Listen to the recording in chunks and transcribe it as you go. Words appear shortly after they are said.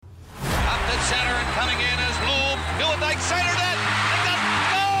coming in as Bloom. Newendijk centered it. And that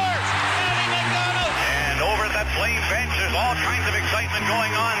scores! Eddie McDonald! And over at that Flame bench, there's all kinds of excitement going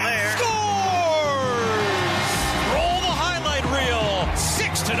on there. Scores! Roll the highlight reel.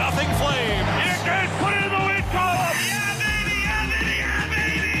 6-0 Flame. You can put it in the win column.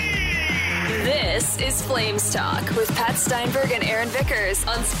 This is Flames Talk with Pat Steinberg and Aaron Vickers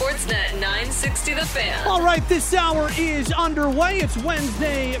on Sportsnet 960 The Fan. All right, this hour is underway. It's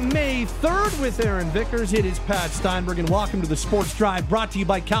Wednesday, May 3rd with Aaron Vickers. It is Pat Steinberg, and welcome to the Sports Drive, brought to you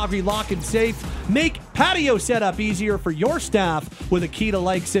by Calgary Lock and Safe. Make patio setup easier for your staff with a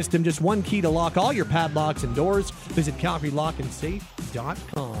key-to-like system. Just one key to lock all your padlocks and doors. Visit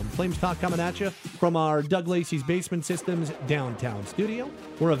CalgaryLockandSafe.com. Flames Talk coming at you from our Doug Lacey's Basement Systems downtown studio.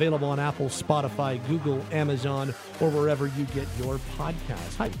 We're available on Apple, Spotify, Google, Amazon, or wherever you get your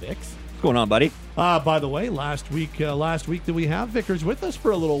podcasts. Hi, Vix. What's going on, buddy? By the way, last week that we have Vickers with us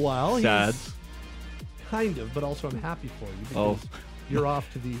for a little while. Sad. He's kind of, but also I'm happy for you because you're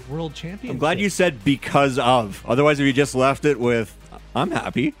off to the World Championship. I'm glad you said because of. Otherwise, if you just left it with "I'm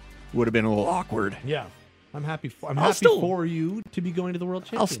happy," would have been a little awkward. Yeah. I'm happy for you to be going to the World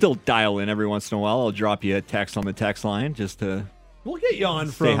Championship. I'll still dial in every once in a while. I'll drop you a text on the text line just to We'll get you on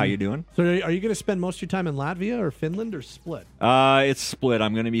say how you doing. So are you going to spend most of your time in Latvia or Finland or split? It's split.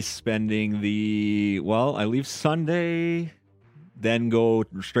 I'm going to be spending I leave Sunday, then go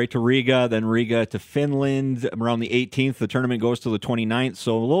straight to Riga, then Riga to Finland around the 18th. The tournament goes to the 29th,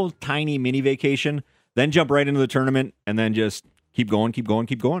 so a little tiny mini vacation, then jump right into the tournament, and then just keep going.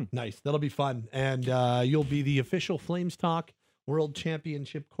 Nice. That'll be fun. And you'll be the official Flames Talk World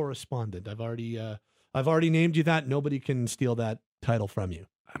Championship correspondent. I've already named you that. Nobody can steal that title from you.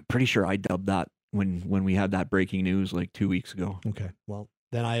 I'm pretty sure I dubbed that when we had that breaking news like 2 weeks ago. Okay. Well,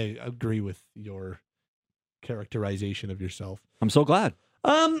 then I agree with your characterization of yourself. I'm so glad.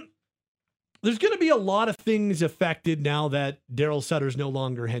 There's going to be a lot of things affected now that Daryl Sutter's no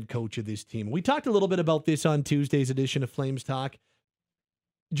longer head coach of this team. We talked a little bit about this on Tuesday's edition of Flames Talk.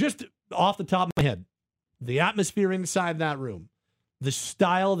 Just off the top of my head, the atmosphere inside that room, the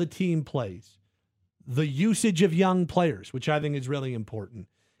style the team plays, the usage of young players, which I think is really important,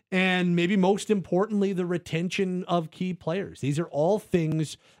 and maybe most importantly, the retention of key players. These are all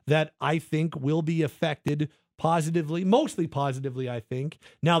things that I think will be affected positively, mostly positively, I think,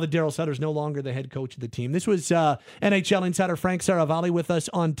 now that Daryl Sutter's no longer the head coach of the team. This was NHL insider Frank Saravalli with us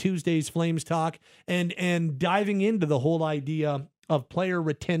on Tuesday's Flames Talk and diving into the whole idea of player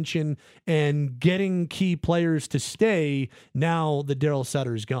retention and getting key players to stay now that Daryl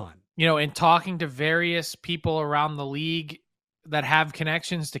Sutter's gone. You know, in talking to various people around the league that have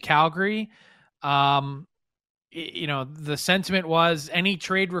connections to Calgary, the sentiment was any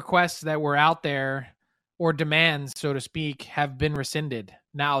trade requests that were out there or demands, so to speak, have been rescinded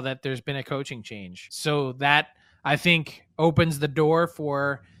now that there's been a coaching change. So that, I think, opens the door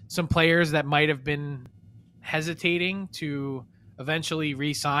for some players that might have been hesitating to eventually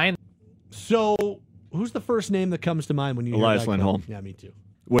re-sign. So who's the first name that comes to mind when you hear Elias that Lindholm? Yeah, me too.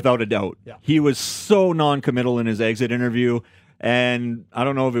 Without a doubt. Yeah. He was so non-committal in his exit interview. And I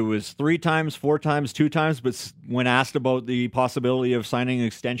don't know if it was 3 times, 4 times, 2 times, but when asked about the possibility of signing an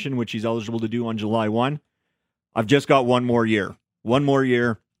extension, which he's eligible to do on July 1, I've just got one more year. One more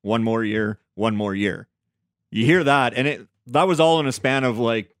year, one more year, one more year. You hear that, and that was all in a span of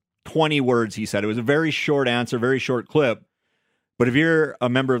like 20 words, he said. It was a very short answer, very short clip. But if you're a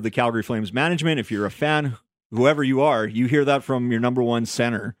member of the Calgary Flames management, if you're a fan, whoever you are, you hear that from your number one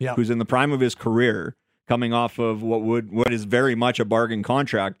center, who's in the prime of his career, coming off of what is very much a bargain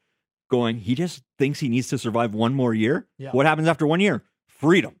contract, going, he just thinks he needs to survive one more year? Yeah. What happens after 1 year?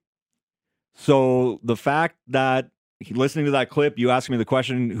 Freedom. So the fact that listening to that clip, you ask me the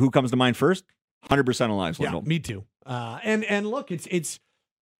question, who comes to mind first? 100% Elias Lindholm. Yeah, me too. And look, it's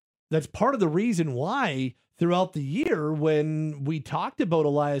that's part of the reason why throughout the year when we talked about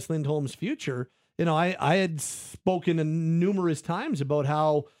Elias Lindholm's future, I had spoken numerous times about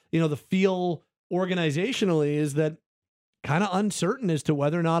how, the feel organizationally is that kind of uncertain as to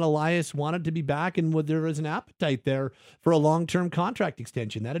whether or not Elias wanted to be back and whether there was an appetite there for a long-term contract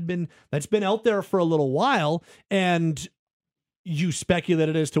extension. That's been out there for a little while, and you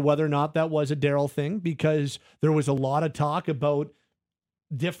speculated as to whether or not that was a Daryl thing because there was a lot of talk about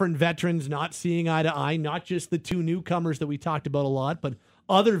different veterans not seeing eye to eye, not just the 2 newcomers that we talked about a lot, but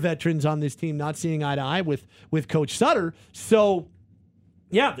other veterans on this team not seeing eye to eye with Coach Sutter. So,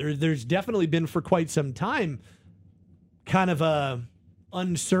 yeah, there's definitely been for quite some time kind of a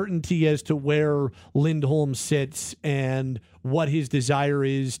uncertainty as to where Lindholm sits and what his desire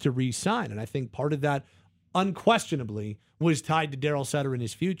is to re-sign. And I think part of that unquestionably was tied to Daryl Sutter and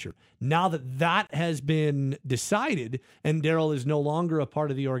his future. Now that that has been decided and Daryl is no longer a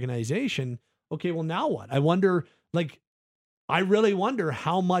part of the organization, okay, well, now what? I wonder, I really wonder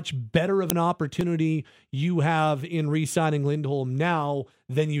how much better of an opportunity you have in re-signing Lindholm now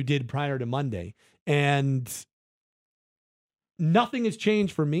than you did prior to Monday. And nothing has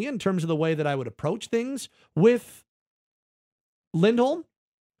changed for me in terms of the way that I would approach things with Lindholm.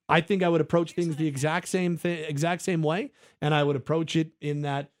 I think I would approach things the exact same way, and I would approach it in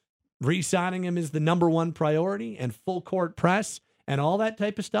that re-signing him is the number one priority and full court press and all that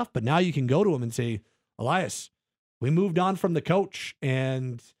type of stuff. But now you can go to him and say, Elias, we moved on from the coach,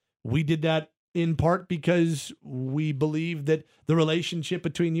 and we did that in part because we believe that the relationship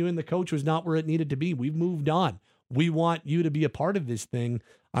between you and the coach was not where it needed to be. We've moved on. We want you to be a part of this thing.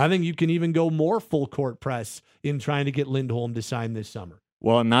 I think you can even go more full court press in trying to get Lindholm to sign this summer.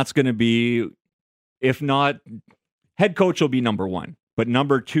 Well, and that's going to be, if not, head coach will be number one, but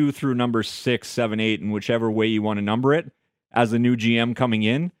number 2 through number 6, 7, 8, and whichever way you want to number it, as a new GM coming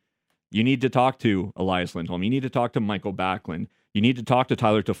in, you need to talk to Elias Lindholm. You need to talk to Michael Backlund. You need to talk to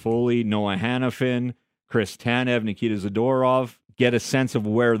Tyler Toffoli, Noah Hannafin, Chris Tanev, Nikita Zadorov, get a sense of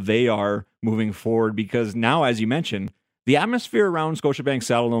where they are moving forward, because now, as you mentioned, the atmosphere around Scotiabank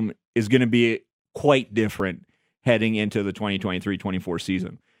Saddledome is going to be quite different heading into the 2023-24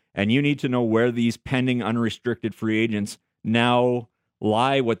 season. And you need to know where these pending unrestricted free agents now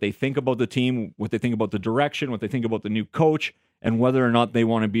lie, what they think about the team, what they think about the direction, what they think about the new coach, and whether or not they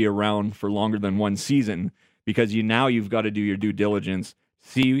want to be around for longer than one season. Because you've got to do your due diligence,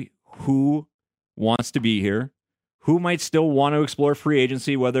 see who wants to be here, who might still want to explore free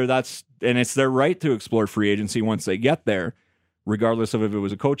agency, whether that's, and it's their right to explore free agency once they get there, regardless of if it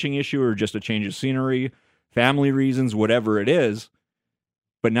was a coaching issue or just a change of scenery, family reasons, whatever it is.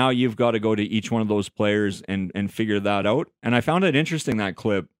 But now you've got to go to each one of those players and figure that out. And I found it interesting, that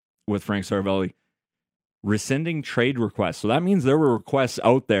clip with Frank Saravelli, rescinding trade requests. So that means there were requests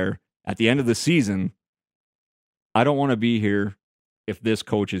out there at the end of the season. I don't want to be here if this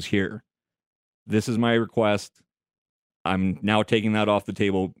coach is here. This is my request. I'm now taking that off the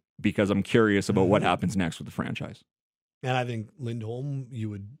table because I'm curious about what happens next with the franchise. And I think Lindholm, you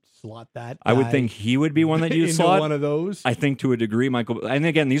would slot that. I would think he would be one that you slot. One of those. I think to a degree, Michael. And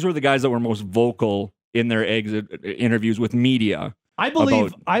again, these were the guys that were most vocal in their exit interviews with media. I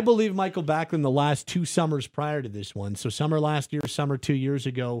believe Michael Backlund the last 2 summers prior to this one. So summer last year, summer 2 years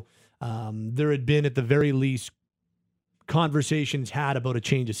ago, there had been at the very least conversations had about a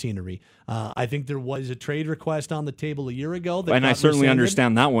change of scenery. I think there was a trade request on the table a year ago. And I certainly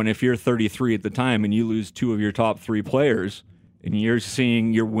understand that one. If you're 33 at the time and you lose 2 of your top 3 players and you're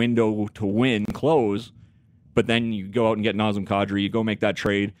seeing your window to win close, but then you go out and get Nazem Kadri, you go make that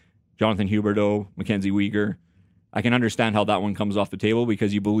trade, Jonathan Huberdeau, Mackenzie Weegar. I can understand how that one comes off the table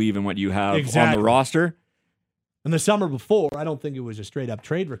because you believe in what you have on the roster. And the summer before, I don't think it was a straight up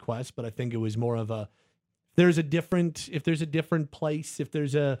trade request, but I think it was more of a, if there's a different place, if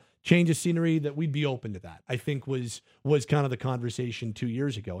there's a change of scenery, that we'd be open to that, I think was kind of the conversation 2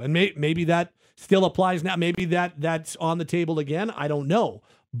 years ago. And maybe that still applies now. Maybe that's on the table again. I don't know.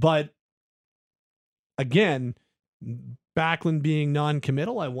 But again, Backlund being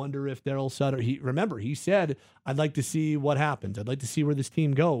non-committal, I wonder if Daryl Sutter, he said, I'd like to see what happens. I'd like to see where this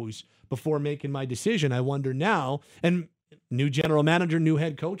team goes before making my decision. I wonder now, and new general manager, new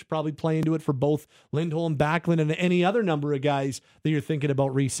head coach, probably play into it for both Lindholm, Backlund, and any other number of guys that you're thinking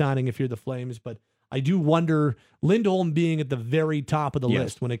about re-signing if you're the Flames. But I do wonder, Lindholm being at the very top of the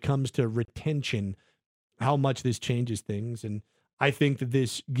list when it comes to retention, how much this changes things. And I think that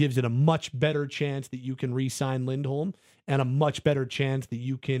this gives it a much better chance that you can re-sign Lindholm and a much better chance that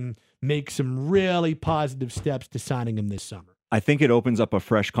you can make some really positive steps to signing him this summer. I think it opens up a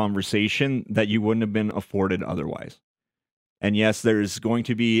fresh conversation that you wouldn't have been afforded otherwise. And yes, there's going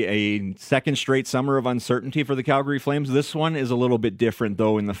to be a second straight summer of uncertainty for the Calgary Flames. This one is a little bit different,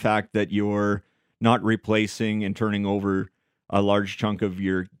 though, in the fact that you're not replacing and turning over a large chunk of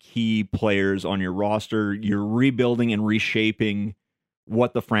your key players on your roster. You're rebuilding and reshaping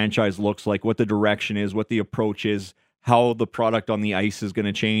what the franchise looks like, what the direction is, what the approach is, how the product on the ice is going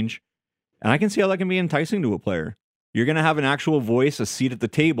to change. And I can see how that can be enticing to a player. You're going to have an actual voice, a seat at the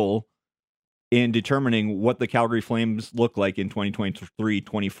table in determining what the Calgary Flames look like in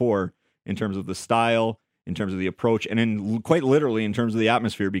 2023-24 in terms of the style, in terms of the approach, and in quite literally in terms of the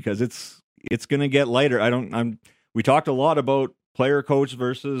atmosphere, because it's going to get lighter. We talked a lot about player coach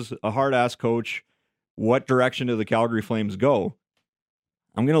versus a hard ass coach. What direction do the Calgary Flames go?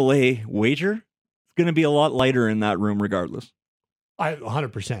 I'm going to lay wager it's going to be a lot lighter in that room regardless.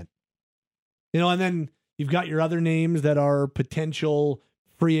 100%. And then You've got your other names that are potential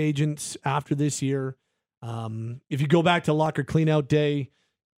free agents after this year. If you go back to locker cleanout day,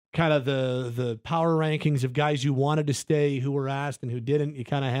 kind of the power rankings of guys you wanted to stay, who were asked and who didn't, you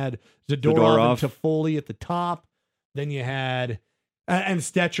kind of had Zadorov and Toffoli at the top. Then you had and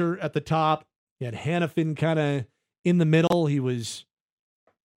Stetcher at the top. You had Hannafin kind of in the middle. He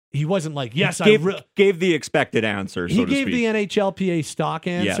wasn't like, yes, gave the expected answer. So he gave the NHLPA stock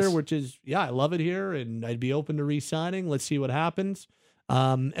answer, yes, which is, I love it here, and I'd be open to re-signing. Let's see what happens.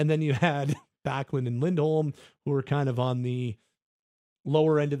 And then you had Backlund and Lindholm, who were kind of on the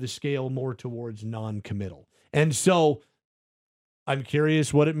lower end of the scale, more towards non-committal. And so I'm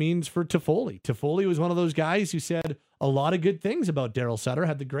curious what it means for Toffoli. Toffoli was one of those guys who said a lot of good things about Daryl Sutter,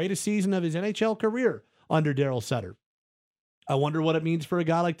 had the greatest season of his NHL career under Daryl Sutter. I wonder what it means for a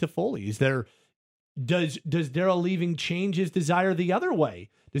guy like Toffoli. Does Daryl leaving change his desire the other way?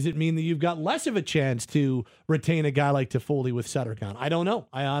 Does it mean that you've got less of a chance to retain a guy like Toffoli with Sutter gone? I don't know.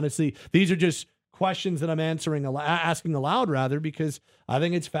 I honestly, these are just questions that I'm asking aloud, rather, because I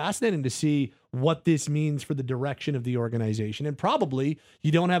think it's fascinating to see what this means for the direction of the organization. And probably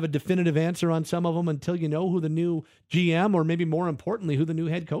you don't have a definitive answer on some of them until you know who the new GM, or maybe more importantly, who the new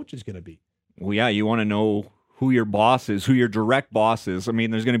head coach is going to be. Well, yeah, you want to know who your boss is, who your direct boss is. I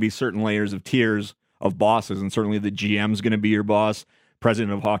mean, there's going to be certain layers of tiers of bosses, and certainly the GM is going to be your boss.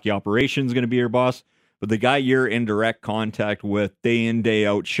 President of hockey operations is going to be your boss. But the guy you're in direct contact with day in, day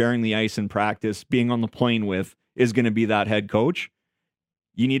out, sharing the ice in practice, being on the plane with, is going to be that head coach.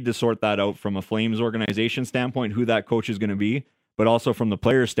 You need to sort that out from a Flames organization standpoint, who that coach is going to be. But also from the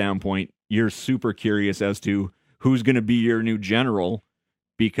player standpoint, you're super curious as to who's going to be your new general,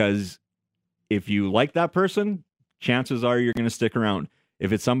 because if you like that person, chances are you're going to stick around.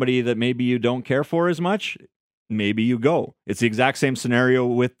 If it's somebody that maybe you don't care for as much, maybe you go. It's the exact same scenario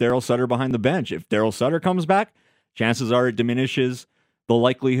with Daryl Sutter behind the bench. If Daryl Sutter comes back, chances are it diminishes the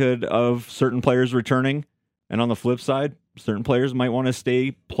likelihood of certain players returning. And on the flip side, certain players might want to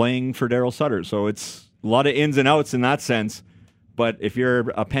stay playing for Daryl Sutter. So it's a lot of ins and outs in that sense. But if you're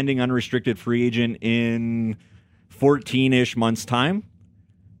a pending unrestricted free agent in 14-ish months' time,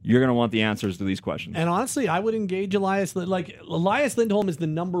 you're going to want the answers to these questions. And honestly, I would engage Elias. Like, Elias Lindholm is the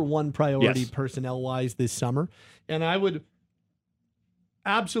number one priority personnel-wise this summer. And I would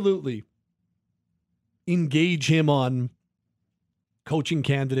absolutely engage him on coaching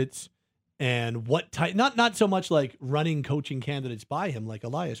candidates and what type, not so much like running coaching candidates by him. Like,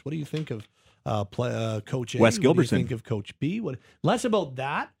 Elias, what do you think of Coach A? Wes Gilbertson. What do you think of Coach B? Less about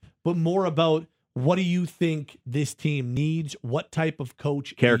that, but more about, what do you think this team needs? What type of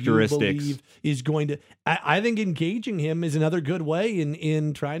coach characteristics do you believe is going to... I think engaging him is another good way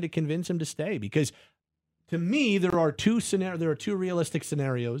in trying to convince him to stay. Because to me, there are two realistic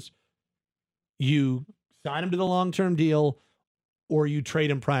scenarios. You sign him to the long-term deal, or you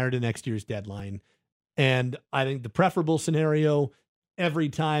trade him prior to next year's deadline. And I think the preferable scenario every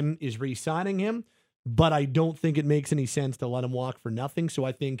time is re-signing him. But I don't think it makes any sense to let him walk for nothing. So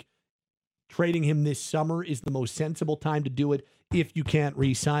I think trading him this summer is the most sensible time to do it if you can't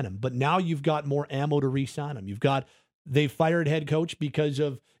re-sign him. But now you've got more ammo to re-sign him. They fired head coach because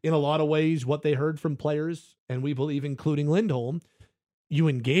of, in a lot of ways, what they heard from players, and we believe including Lindholm. You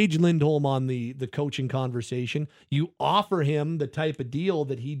engage Lindholm on the coaching conversation. You offer him the type of deal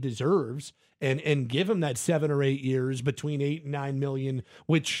that he deserves and give him that 7 or 8 years between $8 and $9 million,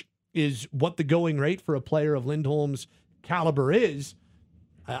 which is what the going rate for a player of Lindholm's caliber is.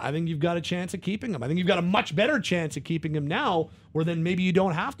 I think you've got a chance of keeping him. I think you've got a much better chance of keeping him now, where then maybe you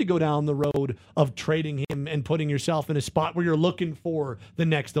don't have to go down the road of trading him and putting yourself in a spot where you're looking for the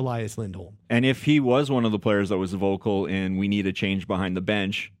next Elias Lindholm. And if he was one of the players that was vocal in we need a change behind the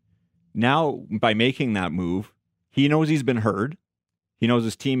bench, now by making that move, he knows he's been heard. He knows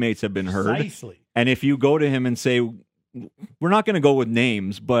his teammates have been heard. Precisely. And if you go to him and say, we're not going to go with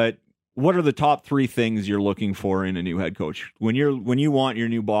names, but what are the top 3 things you're looking for in a new head coach? When you want your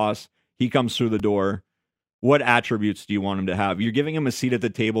new boss, he comes through the door, what attributes do you want him to have? You're giving him a seat at the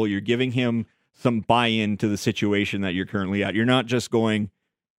table. You're giving him some buy-in to the situation that you're currently at. You're not just going,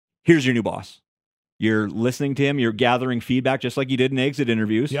 here's your new boss. You're listening to him. You're gathering feedback just like you did in exit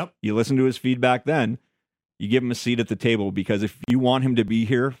interviews. Yep. You listen to his feedback then. You give him a seat at the table, because if you want him to be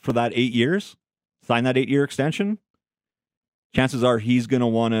here for that 8 years, sign that 8-year extension, chances are he's going to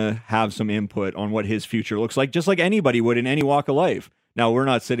want to have some input on what his future looks like, just like anybody would in any walk of life. Now, we're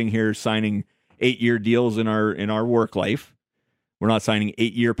not sitting here signing 8-year deals in our work life. We're not signing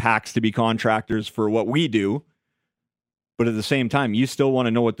 8-year packs to be contractors for what we do. But at the same time, you still want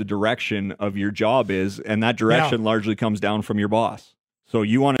to know what the direction of your job is, and that direction largely comes down from your boss. So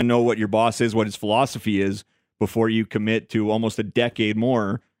you want to know what your boss is, what his philosophy is, before you commit to almost a decade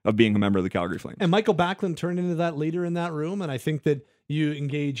more of being a member of the Calgary Flames. And Michael Backlund turned into that leader in that room, and I think that you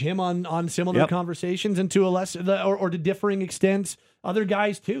engage him on similar conversations, and to a less or to differing extents, other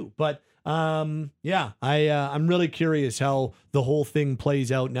guys too. But I'm really curious how the whole thing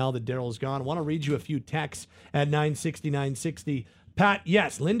plays out now that Daryl's gone. I want to read you a few texts at 960. Pat,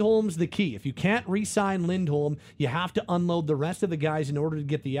 yes, Lindholm's the key. If you can't re-sign Lindholm, you have to unload the rest of the guys in order to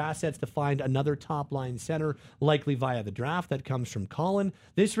get the assets to find another top-line center, likely via the draft. That comes from Colin.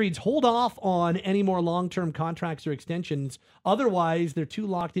 This reads, hold off on any more long-term contracts or extensions. Otherwise, they're too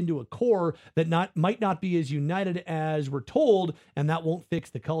locked into a core that might not be as united as we're told, and that won't fix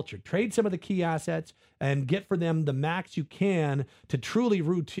the culture. Trade some of the key assets and get for them the max you can to truly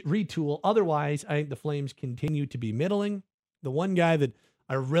retool. Otherwise, I think the Flames continue to be middling. The one guy that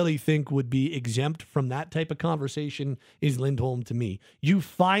I really think would be exempt from that type of conversation is Lindholm to me. You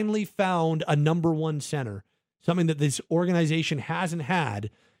finally found a number one center, something that this organization hasn't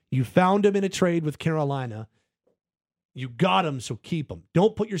had. You found him in a trade with Carolina. You got him, so keep him.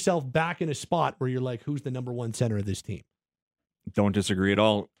 Don't put yourself back in a spot where you're like, who's the number one center of this team? Don't disagree at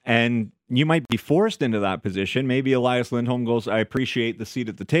all. And you might be forced into that position. Maybe Elias Lindholm goes, I appreciate the seat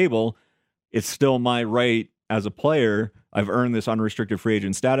at the table. It's still my right as a player. I've earned this unrestricted free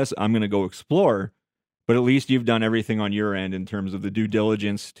agent status. I'm going to go explore. But at least you've done everything on your end in terms of the due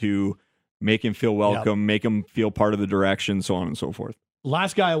diligence to make him feel welcome, make him feel part of the direction, so on and so forth.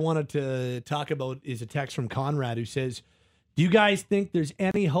 Last guy I wanted to talk about is a text from Conrad who says, do you guys think there's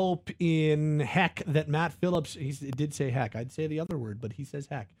any hope in heck that Matt Phillips, it did say heck, I'd say the other word, but he says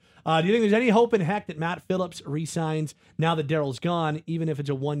heck. Do you think there's any hope in heck that Matt Phillips resigns now that Daryl's gone, even if it's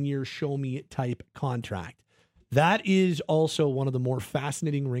a 1-year show me type contract? That is also one of the more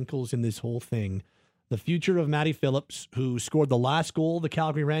fascinating wrinkles in this whole thing. The future of Matty Phillips, who scored the last goal the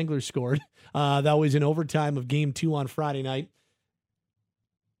Calgary Wranglers scored. That was in overtime of Game 2 on Friday night.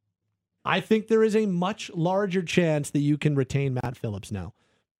 I think there is a much larger chance that you can retain Matt Phillips now.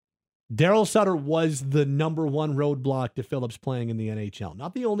 Daryl Sutter was the number one roadblock to Phillips playing in the NHL.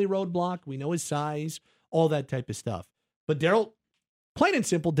 Not the only roadblock. We know his size, all that type of stuff. But Daryl, plain and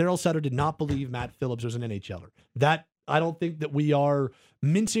simple, Daryl Sutter did not believe Matt Phillips was an NHLer. That, I don't think that we are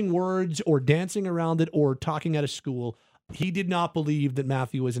mincing words or dancing around it or talking out of school. He did not believe that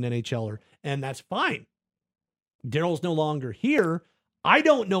Matthew was an NHLer, and that's fine. Daryl's no longer here. I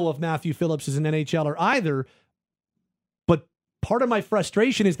don't know if Matthew Phillips is an NHLer either, but part of my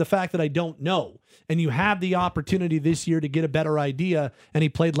frustration is the fact that I don't know. And you have the opportunity this year to get a better idea, and he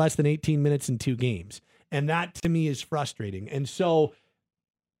played less than 18 minutes in 2 games. And that, to me, is frustrating. And so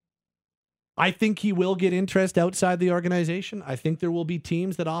I think he will get interest outside the organization. I think there will be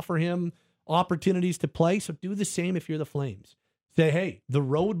teams that offer him opportunities to play. So do the same if you're the Flames. Say, hey, the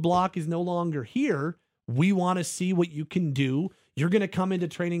roadblock is no longer here. We want to see what you can do. You're going to come into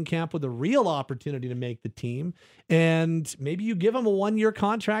training camp with a real opportunity to make the team. And maybe you give him a 1-year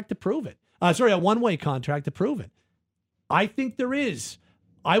contract to prove it. A 1-way contract to prove it. I think there is.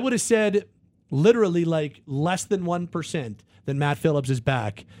 I would have said literally like less than 1% that Matt Phillips is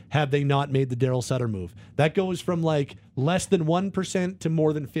back had they not made the Daryl Sutter move. That goes from like less than 1% to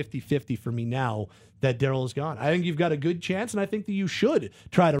more than 50-50 for me now that Daryl is gone. I think you've got a good chance, and I think that you should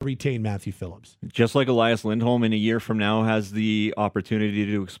try to retain Matthew Phillips. Just like Elias Lindholm in a year from now has the opportunity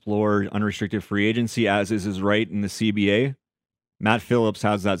to explore unrestricted free agency, as is his right in the CBA, Matt Phillips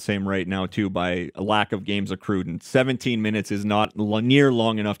has that same right now too by a lack of games accrued. And 17 minutes is not near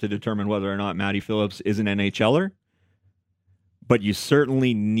long enough to determine whether or not Matty Phillips is an NHLer. But you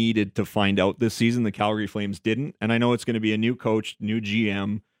certainly needed to find out this season. The Calgary Flames didn't. And I know it's going to be a new coach, new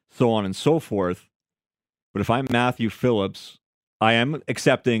GM, so on and so forth. But if I'm Matthew Phillips, I am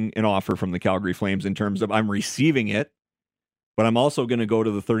accepting an offer from the Calgary Flames in terms of I'm receiving it, but I'm also going to go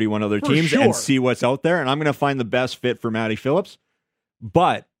to the 31 other teams and see what's out there, and I'm going to find the best fit for Matty Phillips.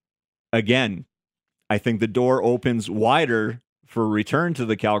 But, again, I think the door opens wider for a return to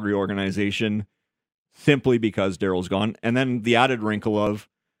the Calgary organization simply because Daryl's gone. And then the added wrinkle of,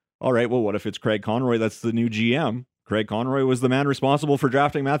 all right, well, what if it's Craig Conroy that's the new GM? Craig Conroy was the man responsible for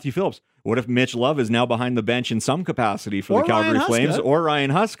drafting Matthew Phillips. What if Mitch Love is now behind the bench in some capacity for the Calgary Flames or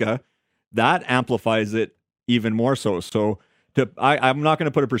Ryan Huska? That amplifies it even more so. So I'm not going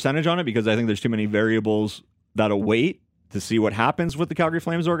to put a percentage on it because I think there's too many variables that await to see what happens with the Calgary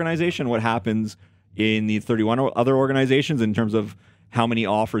Flames organization, what happens in the 31 other organizations in terms of how many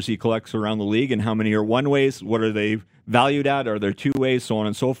offers he collects around the league and how many are one ways, what are they valued at, are there 2 ways, so on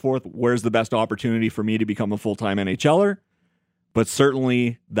and so forth. Where's the best opportunity for me to become a full-time NHLer? But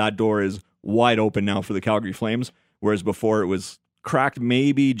certainly that door is wide open now for the Calgary Flames, whereas before it was cracked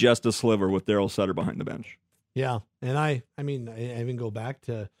maybe just a sliver with Daryl Sutter behind the bench. Yeah. And I even go back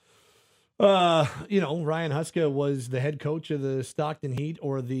to, Ryan Huska was the head coach of the Stockton Heat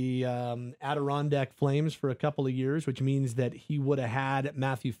or the Adirondack Flames for a couple of years, which means that he would have had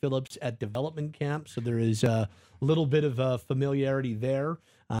Matthew Phillips at development camp. So there is a little bit of familiarity there.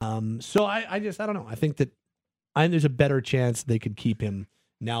 So I don't know. I think that there's a better chance they could keep him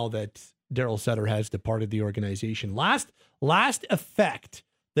now that Daryl Sutter has departed the organization. Last effect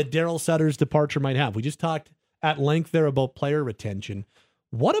that Daryl Sutter's departure might have. We just talked at length there about player retention.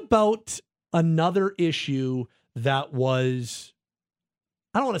 What about another issue that was,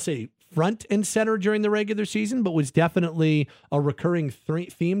 I don't want to say front and center during the regular season, but was definitely a recurring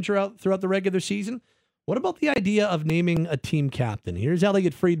theme throughout the regular season? What about the idea of naming a team captain? Here's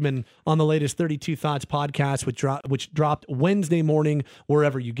Elliot Friedman on the latest 32 Thoughts podcast, which dropped Wednesday morning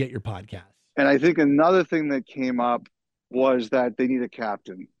wherever you get your podcasts. And I think another thing that came up was that they need a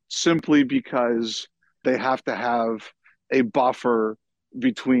captain simply because they have to have a buffer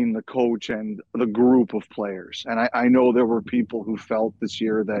between the coach and the group of players. And I know there were people who felt this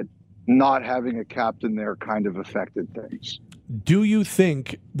year that not having a captain there kind of affected things. Do you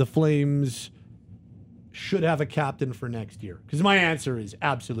think the Flames should have a captain for next year? Because my answer is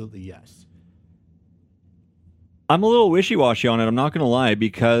absolutely yes. I'm a little wishy-washy on it, I'm not going to lie,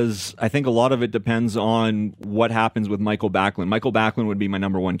 because I think a lot of it depends on what happens with Michael Backlund. Michael Backlund would be my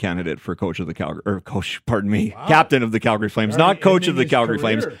number one candidate for captain of the Calgary Flames, not coach of the Calgary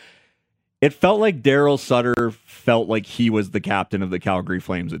Flames. It felt like Daryl Sutter felt like he was the captain of the Calgary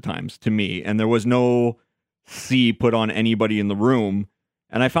Flames at times, to me, and there was no C put on anybody in the room,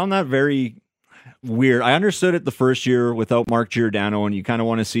 and I found that very weird. I understood it the first year without Mark Giordano, and you kind of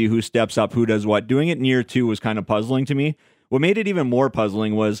want to see who steps up, who does what. Doing it in year two was kind of puzzling to me. What made it even more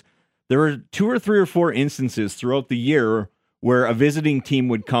puzzling was there were 2 or 3 or 4 instances throughout the year where a visiting team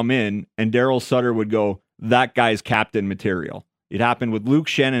would come in and Daryl Sutter would go, that guy's captain material. It happened with Luke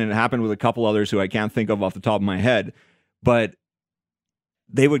Shen and it happened with a couple others who I can't think of off the top of my head. But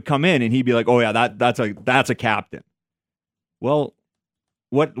they would come in and he'd be like, oh yeah, that's a captain. Well,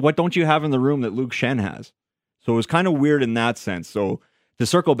 What don't you have in the room that Luke Shen has? So it was kind of weird in that sense. So to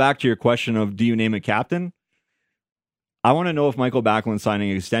circle back to your question of do you name a captain? I want to know if Michael Backlund's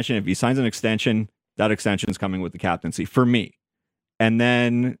signing an extension. If he signs an extension, that extension is coming with the captaincy for me. And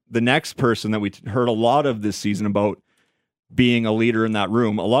then the next person that we heard a lot of this season about being a leader in that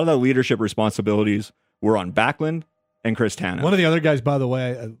room, a lot of the leadership responsibilities were on Backlund and Chris Tanev. One of the other guys, by the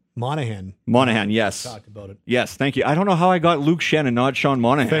way, Monahan, yes. Talked about it. Yes, thank you. I don't know how I got Luke Shen and not Sean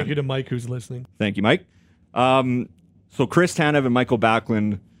Monahan. Thank you to Mike who's listening. Thank you, Mike. So Chris Tanev and Michael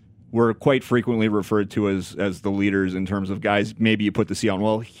Backlund were quite frequently referred to as the leaders in terms of guys maybe you put the C on.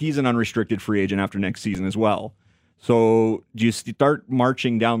 Well, he's an unrestricted free agent after next season as well. So do you start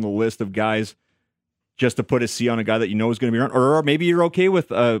marching down the list of guys just to put a C on a guy that you know is going to be around? Or maybe you're okay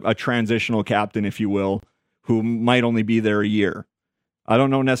with a transitional captain, if you will, who might only be there a year. I don't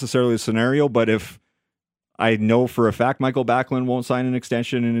know necessarily the scenario, but if I know for a fact Michael Backlund won't sign an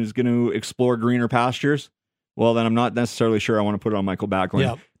extension and is going to explore greener pastures, well, then I'm not necessarily sure I want to put it on Michael Backlund.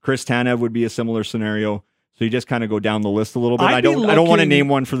 Yep. Chris Tanev would be a similar scenario. So you just kind of go down the list a little bit. I don't want to name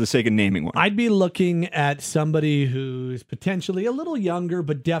one for the sake of naming one. I'd be looking at somebody who's potentially a little younger,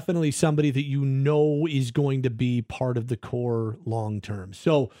 but definitely somebody that you know is going to be part of the core long term.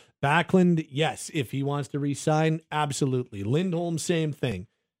 So Backlund, yes, if he wants to re-sign, absolutely. Lindholm, same thing.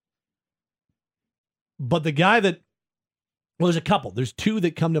 But the guy that, well, there's a couple. There's 2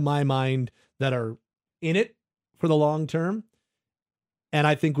 that come to my mind that are in it for the long term, and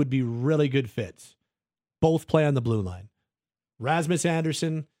I think would be really good fits. Both play on the blue line. Rasmus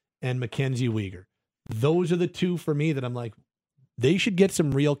Andersson and Mackenzie Weegar. Those are the 2 for me that I'm like, they should get some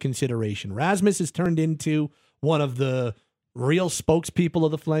real consideration. Rasmus has turned into one of the real spokespeople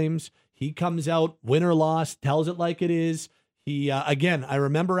of the Flames. He comes out, win or loss, tells it like it is. He, again, I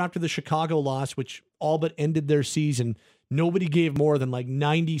remember after the Chicago loss, which all but ended their season, nobody gave more than like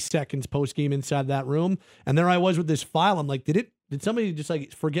 90 seconds post-game inside that room. And there I was with this file. I'm like, did somebody just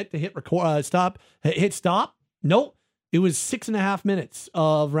like forget to hit stop? Hit stop? Nope. It was 6.5 minutes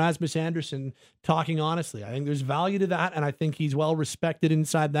of Rasmus Andersson talking honestly. I think there's value to that, and I think he's well respected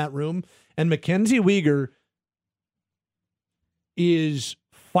inside that room. And Mackenzie Weegar is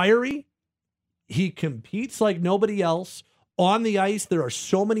fiery. He competes like nobody else. On the ice, there are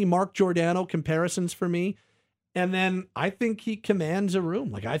so many Mark Giordano comparisons for me. And then I think he commands a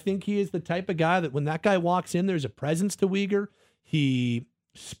room. Like, I think he is the type of guy that when that guy walks in, there's a presence to Weegar. He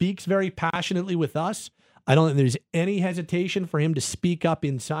speaks very passionately with us. I don't think there's any hesitation for him to speak up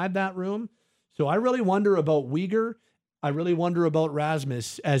inside that room. So I really wonder about Weegar. I really wonder about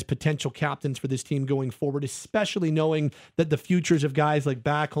Rasmus as potential captains for this team going forward, especially knowing that the futures of guys like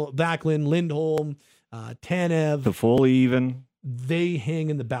Backlund, Lindholm, Tanev, Toffoli even, they hang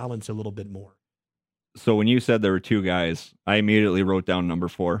in the balance a little bit more. So when you said there were two guys, I immediately wrote down number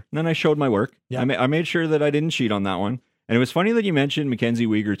 4. And then I showed my work. Yeah. I made sure that I didn't cheat on that one. And it was funny that you mentioned Mackenzie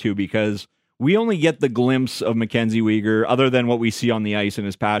Weegar too, because we only get the glimpse of Mackenzie Weegar other than what we see on the ice and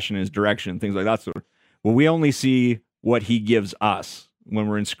his passion, his direction, things like that. So, well, we only see what he gives us when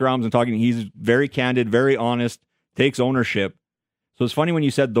we're in scrums and talking. He's very candid, very honest, takes ownership. So it's funny when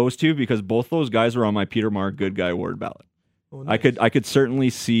you said those two, because both those guys are on my Peter Mark Good Guy Award ballot. Oh, nice. I could certainly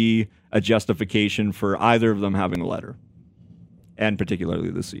see a justification for either of them having a letter, and particularly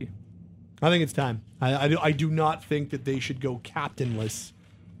the C. I think it's time. I do not think that they should go captainless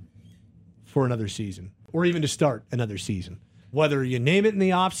for another season, or even to start another season. Whether you name it in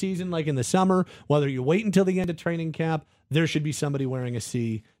the off season, like in the summer, whether you wait until the end of training camp, there should be somebody wearing a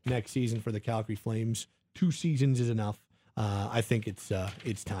C next season for the Calgary Flames. 2 seasons is enough. I think it's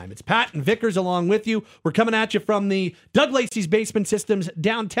time. It's Pat and Vickers along with you. We're coming at you from the Doug Lacey's Basement Systems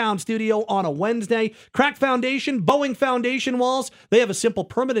downtown studio on a Wednesday. Cracked foundation, bowing foundation walls. They have a simple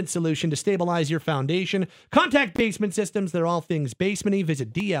permanent solution to stabilize your foundation. Contact Basement Systems. They're all things basement-y.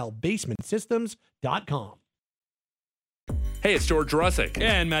 Visit dlbasementsystems.com. Hey, it's George Russick.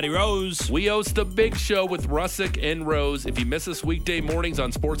 And Matty Rose. We host The Big Show with Russick and Rose. If you miss us weekday mornings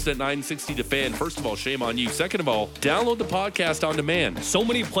on Sportsnet 960 The Fan, first of all, shame on you. Second of all, download the podcast on demand. So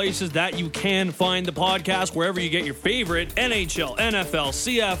many places that you can find the podcast, wherever you get your favorite NHL, NFL,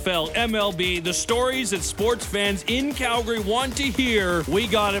 CFL, MLB, the stories that sports fans in Calgary want to hear. We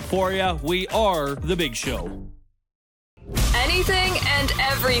got it for you. We are The Big Show. Anything and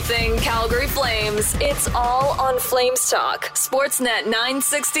everything Calgary Flames. It's all on Flames Talk. Sportsnet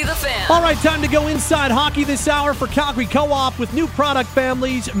 960 The Fan. All right, time to go inside hockey this hour for Calgary Co-op with new product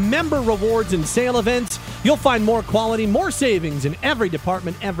families, member rewards, and sale events. You'll find more quality, more savings in every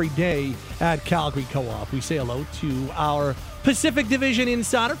department every day at Calgary Co-op. We say hello to our Pacific Division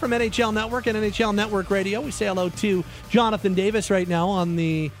insider from NHL Network and NHL Network Radio. We say hello to Jonathan Davis right now on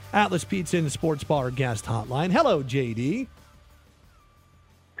the Atlas Pizza and Sports Bar guest hotline. Hello, JD.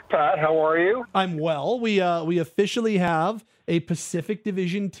 Pat, how are you? I'm well. We officially have a Pacific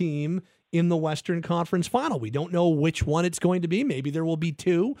Division team in the Western Conference Final. We don't know which one it's going to be. Maybe there will be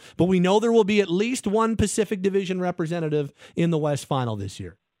 2, but we know there will be at least one Pacific Division representative in the West Final this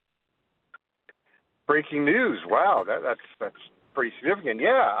year. Breaking news! Wow, that's pretty significant.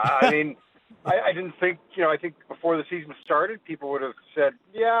 Yeah, I mean, I didn't think. I think before the season started, people would have said,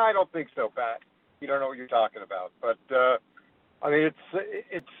 "Yeah, I don't think so, Pat. You don't know what you're talking about." But I mean,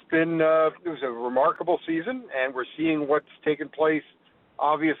 it was a remarkable season, and we're seeing what's taken place,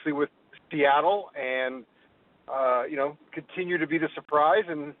 obviously with Seattle, and continue to be the surprise.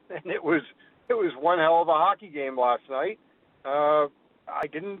 And it was one hell of a hockey game last night.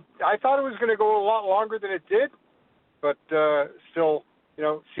 I thought it was going to go a lot longer than it did, but still,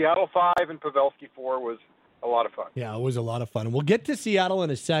 Seattle 5 and Pavelski 4 was a lot of fun. Yeah, it was a lot of fun. And we'll get to Seattle in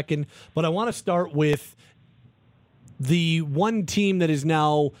a second, but I want to start with the one team that has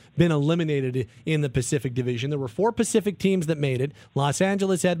now been eliminated in the Pacific Division. There were 4 Pacific teams that made it: Los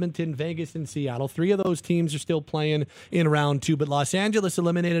Angeles, Edmonton, Vegas, and Seattle. 3 of those teams are still playing in round 2, but Los Angeles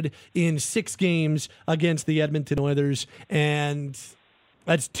eliminated in 6 games against the Edmonton Oilers, and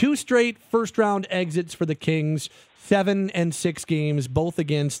that's 2 straight first-round exits for the Kings, 7 and 6 games, both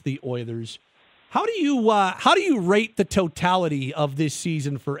against the Oilers. How do you rate the totality of this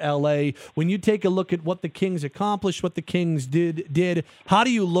season for LA when you take a look at what the Kings accomplished, what the Kings did? How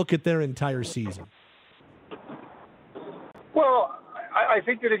do you look at their entire season? Well, I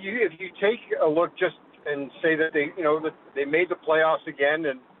think that if you take a look just and say that they made the playoffs again,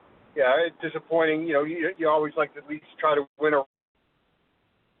 and yeah, it's disappointing. You always like to at least try to win a.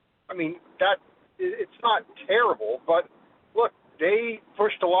 I mean, it's not terrible, but look, they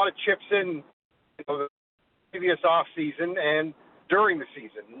pushed a lot of chips in the previous off season and during the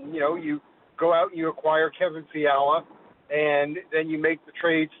season. You go out and you acquire Kevin Fiala, and then you make the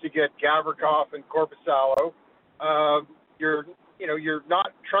trades to get Gavrikov and Korpisalo. You're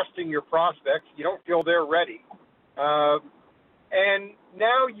not trusting your prospects. You don't feel they're ready. And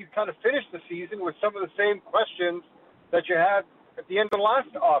now you kind of finish the season with some of the same questions that you had at the end of last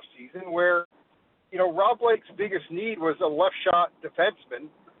offseason, where, Rob Blake's biggest need was a left shot defenseman,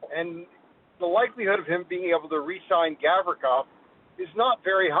 and the likelihood of him being able to re-sign Gavrikov is not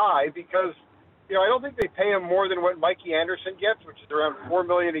very high because, I don't think they pay him more than what Mikey Anderson gets, which is around $4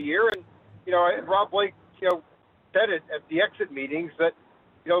 million a year. And, Rob Blake, said it at the exit meetings that,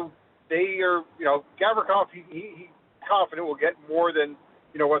 they are, Gavrikov, he confident will get more than,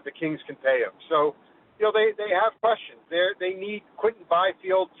 what the Kings can pay him. So, they have questions. They need Quentin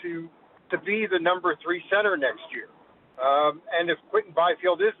Byfield to be the number 3 center next year. And if Quentin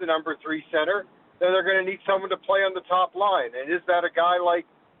Byfield is the number 3 center, then they're going to need someone to play on the top line. And is that a guy like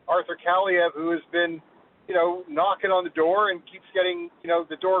Arthur Kaliev, who has been, knocking on the door and keeps getting,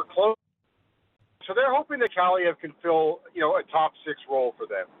 the door closed? So they're hoping that Kaliev can fill, a top 6 role for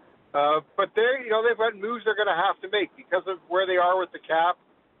them. But they've got moves they're going to have to make because of where they are with the cap.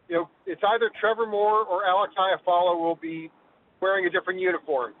 It's either Trevor Moore or Alex Iafallo will be wearing a different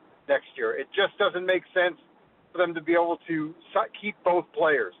uniform next year. It just doesn't make sense for them to be able to keep both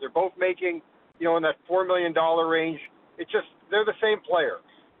players. They're both making, in that $4 million range. They're the same player.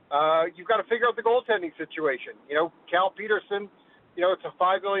 You've got to figure out the goaltending situation. Cal Peterson, it's a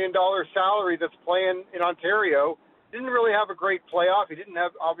 $5 million salary that's playing in Ontario. Didn't really have a great playoff. He didn't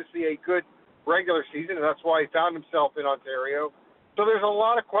have, obviously, a good regular season, and that's why he found himself in Ontario. So there's a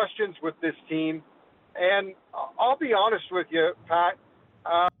lot of questions with this team. And I'll be honest with you, Pat,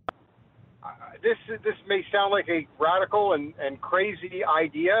 this may sound like a radical and crazy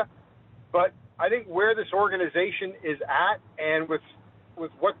idea, but I think where this organization is at and with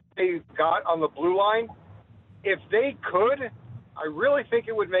what they've got on the blue line, if they could, I really think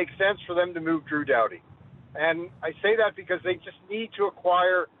it would make sense for them to move Drew Doughty. And I say that because they just need to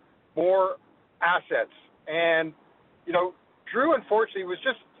acquire more assets. And, Drew, unfortunately,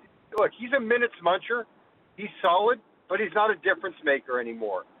 he's a minutes muncher. He's solid, but he's not a difference maker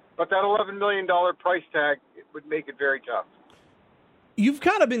anymore. But that $11 million price tag would make it very tough. You've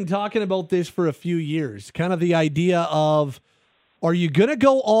kind of been talking about this for a few years, kind of the idea of, are you going to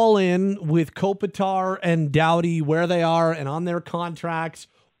go all in with Kopitar and Doughty where they are and on their contracts,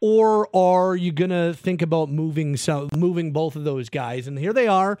 or are you going to think about moving both of those guys? And here they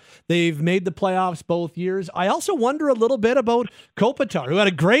are. They've made the playoffs both years. I also wonder a little bit about Kopitar, who had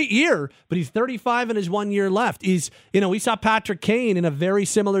a great year, but he's 35 and has 1 year left. We saw Patrick Kane in a very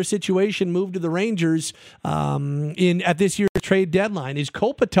similar situation move to the Rangers at this year's trade deadline. Is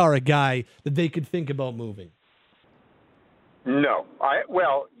Kopitar a guy that they could think about moving? No.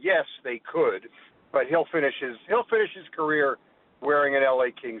 Yes, they could, but he'll finish his career wearing an LA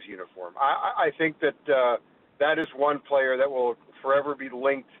Kings uniform. I think that that is one player that will forever be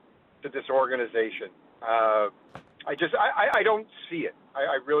linked to this organization. I don't see it.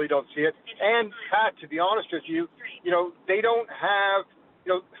 I really don't see it. And Pat, to be honest with you, they don't have,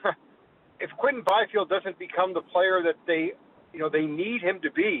 if Quentin Byfield doesn't become the player that they need him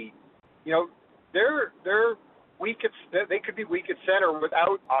to be, they're weak they could be weak at center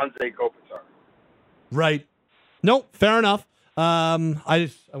without Anze Kopitar. Right. No, fair enough. I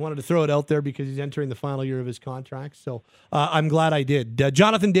wanted to throw it out there because he's entering the final year of his contract. So I'm glad I did.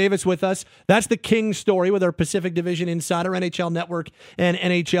 Jonathan Davis with us. That's the King story with our Pacific Division Insider, NHL Network, and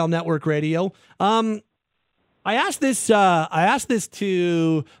NHL Network Radio. I asked this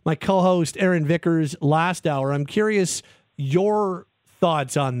to my co-host Aaron Vickers last hour. I'm curious your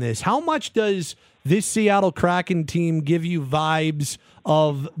thoughts on this. How much does this Seattle Kraken team give you vibes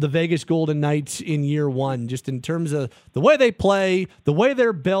of the Vegas Golden Knights in year one, just in terms of the way they play, the way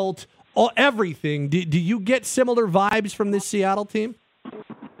they're built, everything? Do you get similar vibes from this Seattle team?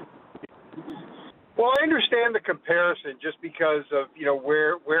 Well, I understand the comparison just because of,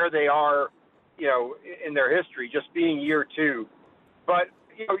 where they are, in their history, just being year two. But,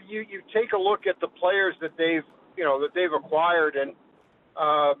 you take a look at the players that they've acquired, and,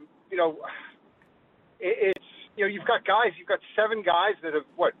 it's, you've got 7 guys that have,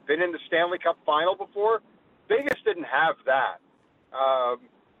 been in the Stanley Cup final before. Vegas didn't have that.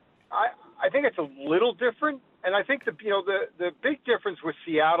 I think it's a little different, and I think the big difference with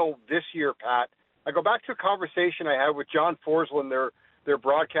Seattle this year, Pat, I go back to a conversation I had with John Forslund, their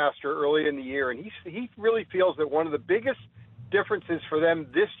broadcaster, early in the year, and he really feels that one of the biggest differences for them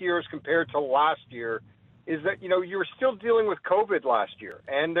this year as compared to last year is that, you were still dealing with COVID last year,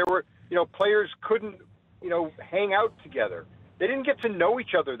 and there were, players couldn't, hang out together. They didn't get to know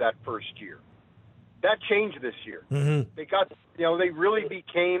each other that first year. That changed this year. Mm-hmm. They got, they really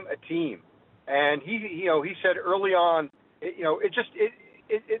became a team. And he said early on,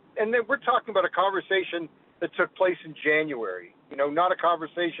 and then we're talking about a conversation that took place in January, not a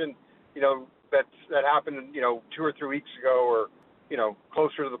conversation, that happened, 2 or 3 weeks ago or,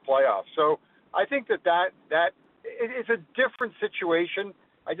 closer to the playoffs. So I think that it's a different situation.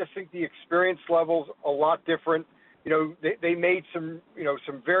 I just think the experience level's a lot different. They made some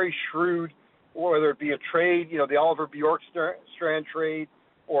very shrewd, whether it be a trade, the Oliver Bjorkstrand trade,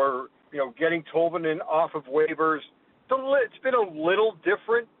 or, getting Tolvanen off of waivers. It's been a little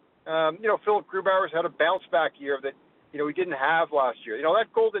different. Philip Grubauer's had a bounce back year that we didn't have last year.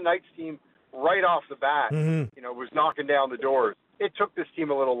 That Golden Knights team right off the bat, was knocking down the doors. It took this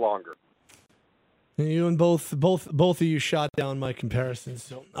team a little longer. You and both of you shot down my comparisons,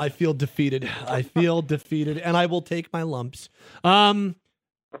 so I feel defeated. And I will take my lumps.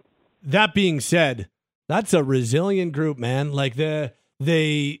 That being said, that's a resilient group, man. Like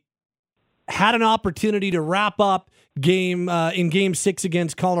they had an opportunity to wrap up in Game 6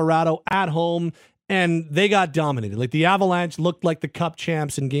 against Colorado at home, and they got dominated. Like the Avalanche looked like the Cup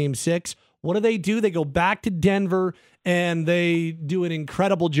champs in Game 6. What do? They go back to Denver, and they do an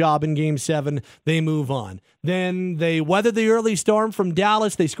incredible job in Game 7. They move on. Then they weather the early storm from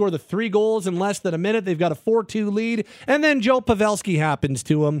Dallas. They score the 3 goals in less than a minute. They've got a 4-2 lead. And then Joe Pavelski happens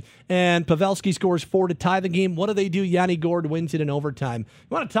to them, and Pavelski scores 4 to tie the game. What do? Yanni Gourde wins it in overtime.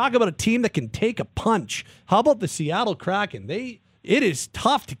 You want to talk about a team that can take a punch? How about the Seattle Kraken? It is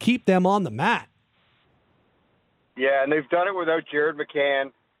tough to keep them on the mat. Yeah, and they've done it without Jared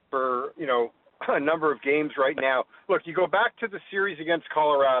McCann for, a number of games right now. Look, you go back to the series against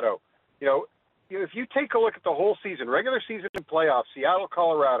Colorado. If you take a look at the whole season, regular season and playoffs, Seattle,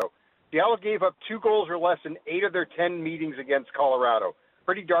 Colorado, Seattle gave up 2 goals or less in 8 of their 10 meetings against Colorado.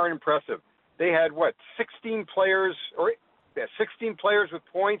 Pretty darn impressive. They had 16 players with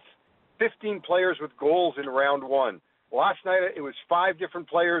points, 15 players with goals in round 1. Last night it was 5 different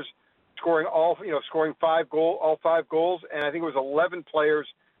players scoring all 5 goals, and I think it was 11 players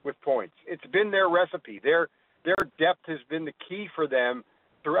with points. It's been their recipe. Their depth has been the key for them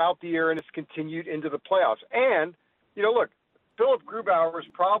throughout the year, and it's continued into the playoffs. And, look, Philip Grubauer is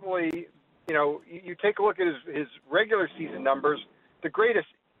probably, you take a look at his regular season numbers, the greatest,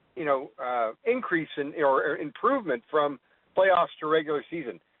 increase or improvement from playoffs to regular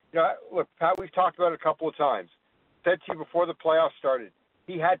season. Look, Pat, we've talked about it a couple of times. Said to you before the playoffs started,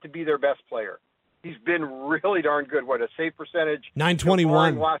 he had to be their best player. He's been really darn good. A save percentage?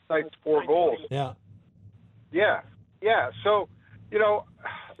 .921. Last night's 4 goals. Yeah. So,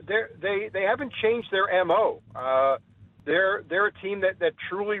 they haven't changed their MO. They're a team that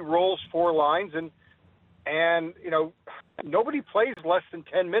truly rolls 4 lines, and nobody plays less than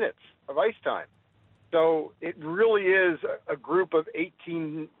 10 minutes of ice time. So it really is a group of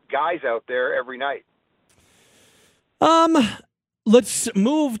 18 guys out there every night. Let's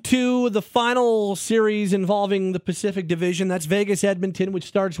move to the final series involving the Pacific Division. That's Vegas-Edmonton, which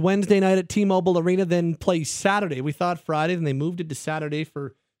starts Wednesday night at T-Mobile Arena, then plays Saturday. We thought Friday, then they moved it to Saturday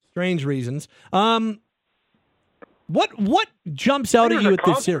for strange reasons. What jumps out at you at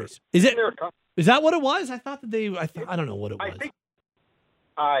this series? Is that what it was? I thought that I don't know what it was.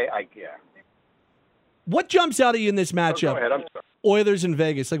 Yeah. What jumps out at you in this matchup? Go ahead, I'm sorry. Oilers and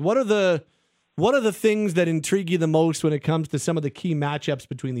Vegas. Like, what are the things that intrigue you the most when it comes to some of the key matchups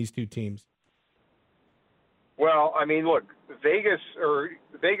between these two teams? Well, I mean, look, Vegas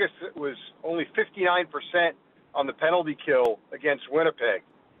was only 59% on the penalty kill against Winnipeg.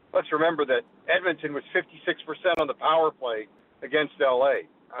 Let's remember that Edmonton was 56% on the power play against LA.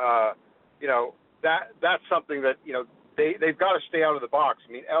 That's something that they've got to stay out of the box.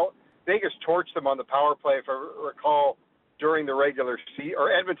 I mean, Vegas torched them on the power play, if I recall, during the regular season,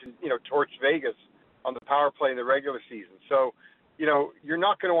 or Edmonton, torched Vegas on the power play in the regular season. So, you're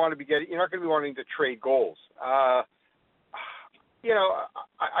not going to be wanting to trade goals. I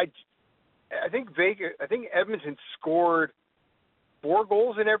think Edmonton scored 4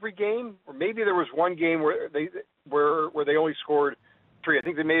 goals in every game, or maybe there was one game where they only scored 3. I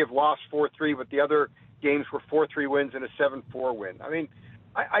think they may have lost 4-3, but the other games were 4-3 wins and a 7-4 win. I mean,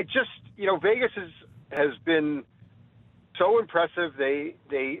 I just, Vegas has been so impressive. They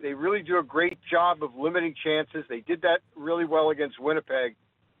really do a great job of limiting chances. They did that really well against Winnipeg.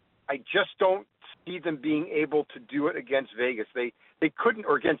 I just don't see them being able to do it against Vegas. They couldn't,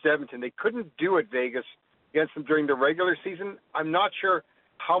 or against Edmonton. They couldn't do it against them during the regular season. I'm not sure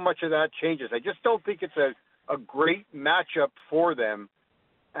how much of that changes. I just don't think it's a great matchup for them.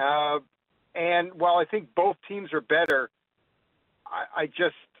 And while I think both teams are better, I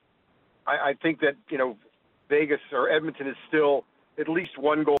think that, Vegas or Edmonton is still at least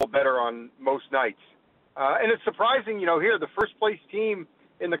 1 goal better on most nights. And it's surprising, here, the first place team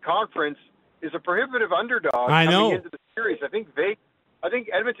in the conference is a prohibitive underdog coming into the series. I think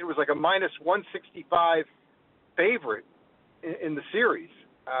Edmonton was like a -165 favorite in the series.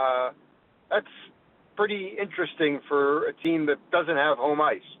 That's pretty interesting for a team that doesn't have home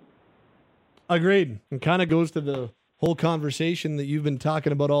ice. Agreed. It kind of goes to the whole conversation that you've been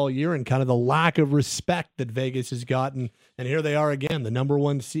talking about all year and kind of the lack of respect that Vegas has gotten. And here they are again, the number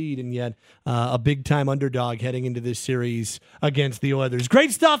 1 seed, and yet a big-time underdog heading into this series against the Oilers.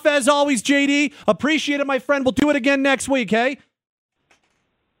 Great stuff as always, JD. Appreciate it, my friend. We'll do it again next week, hey?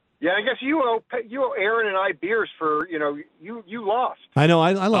 Yeah, I guess you owe Aaron and I beers for, you lost. I know,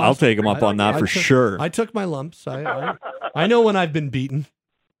 I lost. I'll take him up on that for sure. I took my lumps. I know when I've been beaten.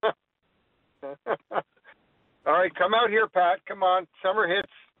 All right, come out here, Pat. Come on. Summer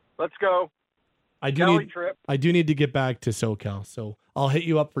hits. Let's go. I do need to get back to SoCal, so I'll hit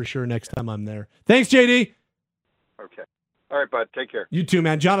you up for sure next time I'm there. Thanks, JD. Okay. All right, bud. Take care. You too,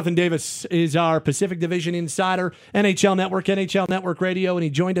 man. Jonathan Davis is our Pacific Division insider, NHL Network Radio, and he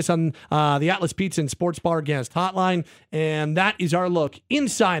joined us on the Atlas Pizza and Sports Bar guest hotline. And that is our look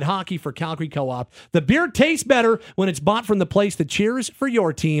inside hockey for Calgary Co-op. The beer tastes better when it's bought from the place that cheers for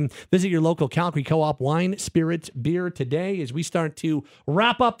your team. Visit your local Calgary Co-op wine, spirits, beer today as we start to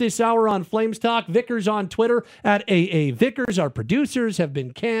wrap up this hour on Flames Talk. Vickers on Twitter at AA Vickers. Our producers have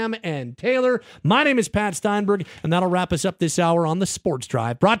been Cam and Taylor. My name is Pat Steinberg, and that'll wrap us up this hour on the Sports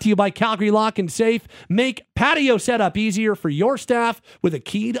Drive. Brought to you by Calgary Lock and Safe. Make patio setup easier for your staff with a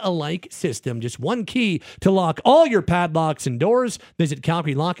keyed-alike system. Just one key to lock all your padlocks and doors. Visit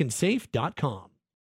CalgaryLockandSafe.com.